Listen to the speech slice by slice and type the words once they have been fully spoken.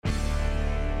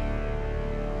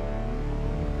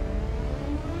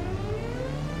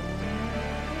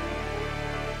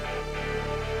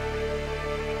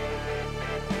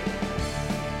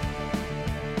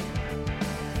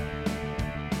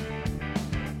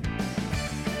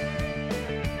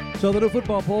So the new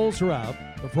football polls are out.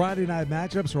 The Friday night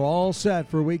matchups are all set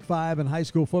for Week 5 in high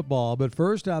school football. But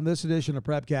first, on this edition of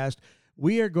Prepcast,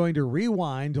 we are going to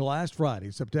rewind to last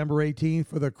Friday, September 18th,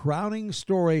 for the crowning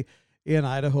story in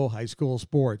Idaho high school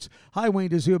sports. Hi, Wayne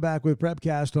Dzubak with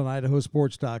Prepcast on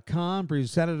idahosports.com,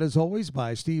 presented as always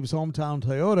by Steve's Hometown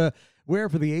Toyota, where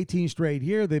for the 18th straight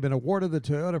year, they've been awarded the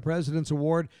Toyota President's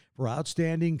Award for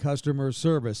Outstanding Customer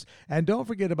Service. And don't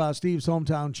forget about Steve's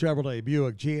Hometown Chevrolet,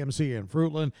 Buick, GMC in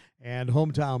Fruitland, and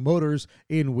Hometown Motors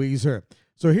in Weiser.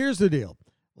 So here's the deal.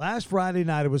 Last Friday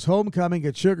night, it was homecoming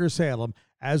at Sugar-Salem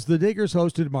as the Diggers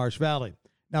hosted Marsh Valley.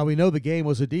 Now, we know the game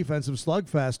was a defensive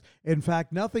slugfest. In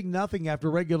fact, nothing after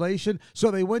regulation,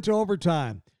 so they went to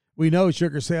overtime. We know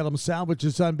Sugar-Salem salvaged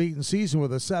its unbeaten season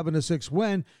with a 7-6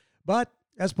 win, but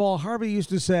as Paul Harvey used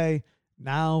to say,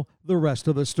 now the rest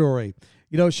of the story.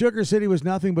 You know, Sugar City was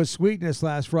nothing but sweetness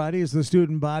last Friday as the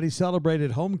student body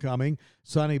celebrated homecoming.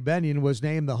 Sonny Benyon was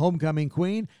named the homecoming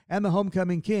queen, and the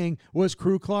homecoming king was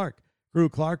Crew Clark. Crew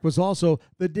Clark was also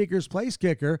the Diggers' place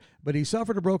kicker, but he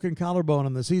suffered a broken collarbone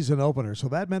in the season opener, so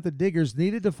that meant the Diggers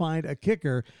needed to find a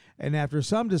kicker, and after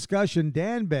some discussion,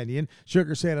 Dan Benyon,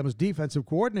 Sugar-Salem's defensive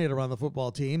coordinator on the football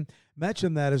team,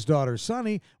 mentioned that his daughter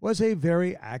Sonny was a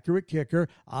very accurate kicker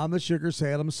on the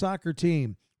Sugar-Salem soccer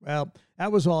team. Well,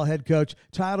 that was all head coach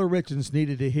Tyler Richens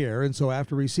needed to hear, and so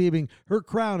after receiving her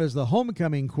crown as the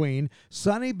homecoming queen,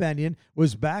 Sonny Benyon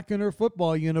was back in her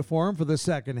football uniform for the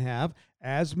second half.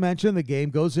 As mentioned, the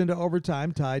game goes into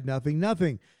overtime, tied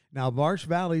 0-0. Now, Marsh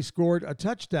Valley scored a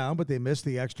touchdown, but they missed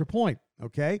the extra point,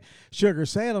 okay?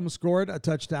 Sugar-Salem scored a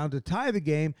touchdown to tie the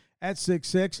game at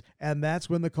 6-6, and that's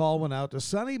when the call went out to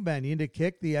Sonny Benyon to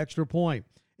kick the extra point.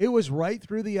 It was right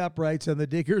through the uprights, and the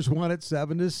Diggers won it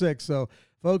 7-6. So,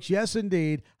 folks, yes,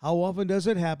 indeed, how often does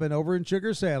it happen over in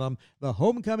Sugar-Salem? The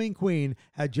homecoming queen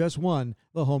had just won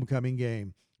the homecoming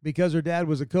game. Because her dad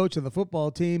was a coach on the football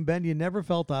team, Benyon never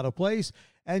felt out of place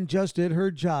and just did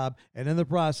her job, and in the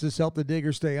process helped the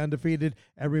Diggers stay undefeated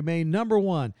and remain number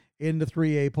one in the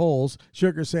 3A polls.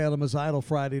 Sugar-Salem is idle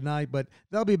Friday night, but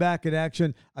they'll be back in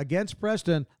action against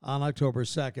Preston on October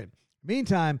 2nd.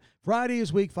 Meantime, Friday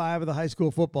is week 5 of the high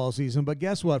school football season, but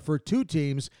guess what? For two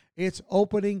teams, it's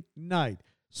opening night.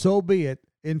 So be it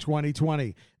in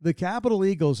 2020. The Capital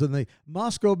Eagles and the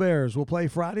Moscow Bears will play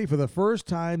Friday for the first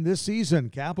time this season.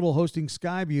 Capital hosting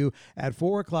Skyview at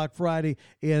 4 o'clock Friday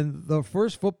in the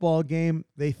first football game,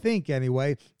 they think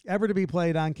anyway, ever to be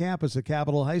played on campus at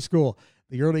Capital High School.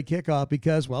 The early kickoff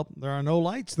because, well, there are no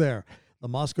lights there. The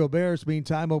Moscow Bears,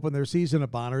 meantime, open their season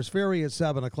at Bonners Ferry at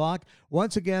 7 o'clock.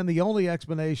 Once again, the only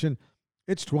explanation,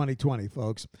 it's 2020,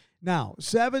 folks. Now,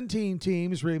 17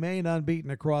 teams remain unbeaten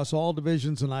across all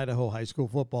divisions in Idaho high school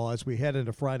football as we head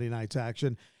into Friday night's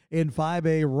action. In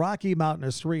 5A, Rocky Mountain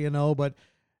is 3-0, but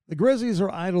the Grizzlies are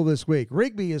idle this week.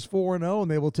 Rigby is 4-0, and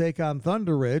they will take on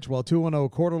Thunder Ridge, while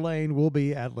 2-0 Coeur d'Alene will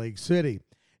be at Lake City.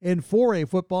 In 4A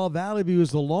football, Valley View is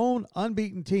the lone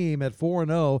unbeaten team at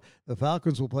 4-0. The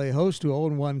Falcons will play host to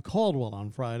 0-1 Caldwell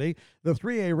on Friday. The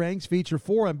 3A ranks feature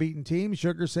 4 unbeaten teams: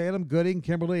 Sugar-Salem, Gooding,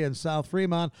 Kimberly, and South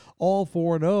Fremont, all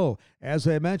 4-0. As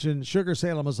I mentioned,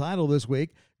 Sugar-Salem is idle this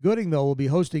week. Gooding, though, will be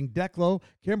hosting Declo.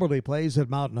 Kimberly plays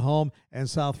at Mountain Home, and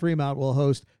South Fremont will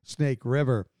host Snake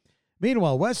River.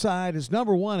 Meanwhile, Westside is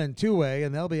number 1 in 2A,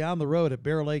 and they'll be on the road at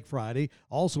Bear Lake Friday.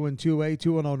 Also in 2A,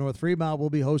 2-0 North Fremont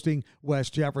will be hosting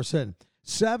West Jefferson.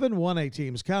 7 1A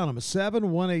teams, count them, 7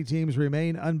 1A teams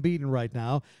remain unbeaten right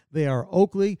now. They are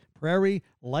Oakley, Prairie,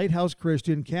 Lighthouse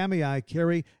Christian, Kamei,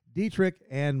 Cary, Dietrich,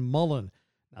 and Mullen.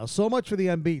 Now, so much for the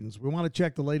unbeatens. We want to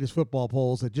check the latest football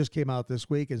polls that just came out this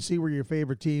week and see where your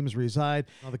favorite teams reside.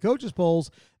 Now, the coaches' polls,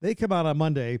 they come out on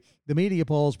Monday. The media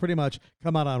polls pretty much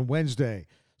come out on Wednesday.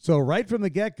 So right from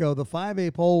the get-go, the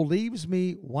 5A poll leaves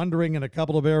me wondering in a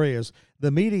couple of areas.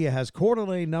 The media has Coeur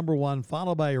d'Alene number 1,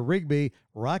 followed by Rigby,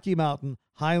 Rocky Mountain,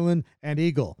 Highland, and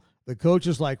Eagle. The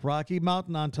coaches like Rocky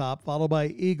Mountain on top, followed by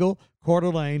Eagle, Coeur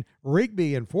d'Alene,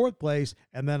 Rigby in 4th place,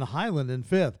 and then Highland in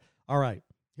 5th. All right,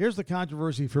 here's the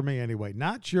controversy for me anyway.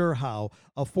 Not sure how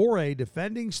a 4A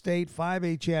defending state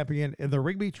 5A champion in the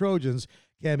Rigby Trojans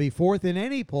can be 4th in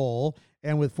any poll,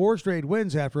 and with 4 straight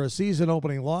wins after a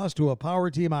season-opening loss to a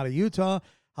power team out of Utah.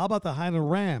 How about the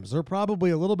Highland Rams? They're probably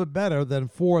a little bit better than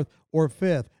 4th or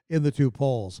 5th in the 2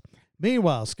 polls.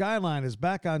 Meanwhile, Skyline is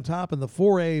back on top in the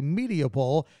 4A media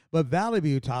poll, but Valley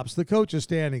View tops the coaches'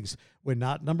 standings. When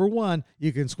not number 1,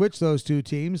 you can switch those 2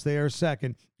 teams. They are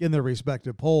second in their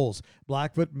respective polls.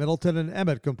 Blackfoot, Middleton, and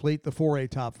Emmett complete the 4A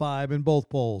top 5 in both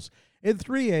polls. In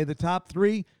 3A, the top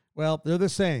 3 Well, they're the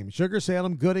same.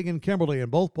 Sugar-Salem, Gooding, and Kimberly in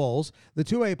both polls. The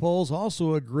 2A polls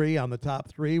also agree on the top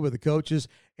three, with the coaches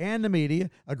and the media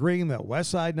agreeing that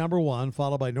Westside number one,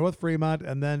 followed by North Fremont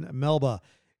and then Melba.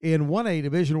 In 1A,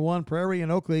 Division 1, Prairie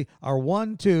and Oakley are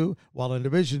 1-2, while in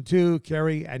Division 2,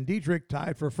 Cary and Dietrich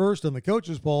tied for first in the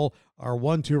coaches poll are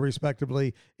 1-2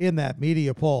 respectively in that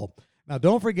media poll. Now,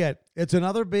 don't forget, it's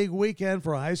another big weekend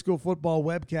for a high school football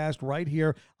webcast right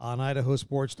here on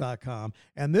idahosports.com.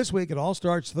 And this week, it all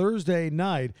starts Thursday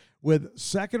night with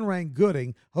second-ranked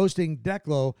Gooding hosting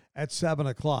Declo at 7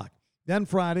 o'clock. Then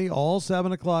Friday, all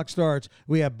 7 o'clock starts.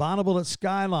 We have Bonneville at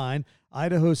Skyline,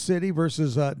 Idaho City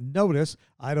versus Notice,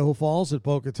 Idaho Falls at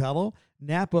Pocatello,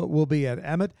 Napa will be at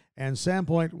Emmett, and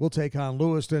Sandpoint will take on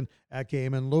Lewiston at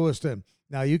Game in Lewiston.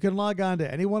 Now, you can log on to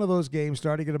any one of those games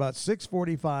starting at about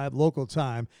 6:45 local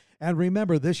time. And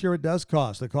remember, this year it does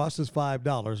cost. The cost is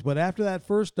 $5. But after that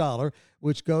first dollar,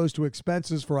 which goes to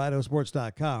expenses for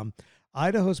idahosports.com,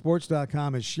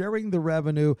 idahosports.com is sharing the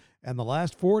revenue and the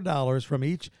last $4 from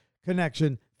each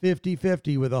connection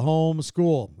 50-50 with a home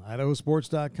school.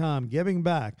 idahosports.com giving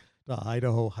back to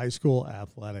Idaho high school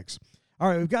athletics. All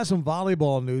right, we've got some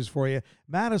volleyball news for you.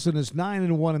 Madison is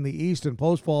 9-1 in the East and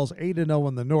Post Falls 8-0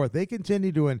 in the North. They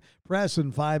continue to impress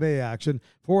in 5A action.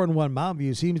 4-1 Mountain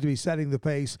View seems to be setting the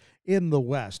pace in the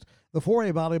West. The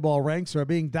 4A volleyball ranks are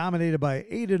being dominated by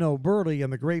 8-0 Burley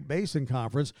in the Great Basin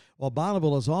Conference, while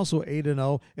Bonneville is also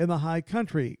 8-0 in the High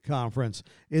Country Conference.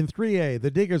 In 3A,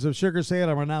 the Diggers of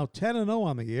Sugar-Salem are now 10-0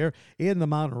 on the year in the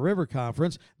Mountain River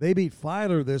Conference. They beat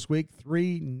Filer this week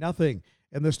 3-0.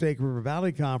 In the Snake River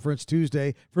Valley Conference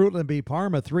Tuesday, Fruitland beat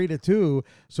Parma 3-2.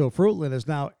 So Fruitland is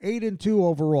now 8-2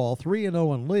 overall,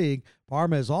 3-0 in league.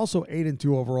 Parma is also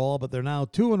 8-2 overall, but they're now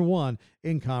 2-1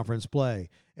 in conference play.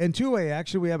 In 2A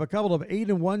action, we have a couple of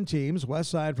 8-1 teams,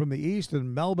 Westside from the east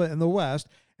and Melba in the west.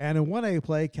 And in 1A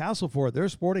play, Castleford, they're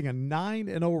sporting a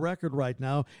 9-0 record right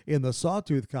now in the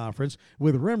Sawtooth Conference,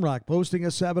 with Rimrock posting a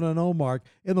 7-0 mark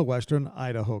in the Western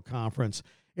Idaho Conference.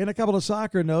 In a couple of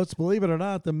soccer notes, believe it or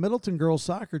not, the Middleton girls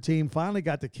soccer team finally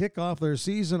got to kick off their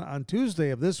season on Tuesday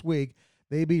of this week.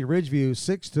 They beat Ridgeview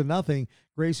 6-0.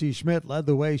 Gracie Schmidt led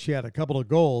the way. She had a couple of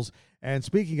goals. And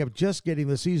speaking of just getting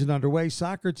the season underway,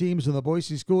 soccer teams in the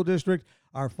Boise School District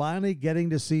are finally getting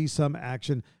to see some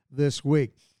action this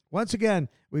week. Once again,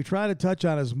 we try to touch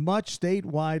on as much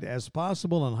statewide as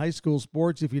possible in high school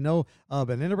sports. If you know of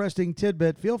an interesting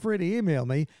tidbit, feel free to email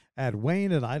me at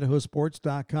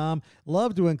wayne@idahosports.com.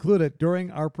 Love to include it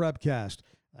during our Prepcast.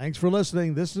 Thanks for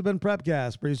listening. This has been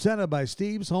Prepcast, presented by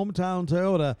Steve's Hometown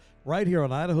Toyota, right here on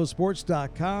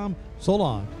idahosports.com. So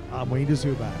long. I'm Wayne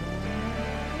Dzubak.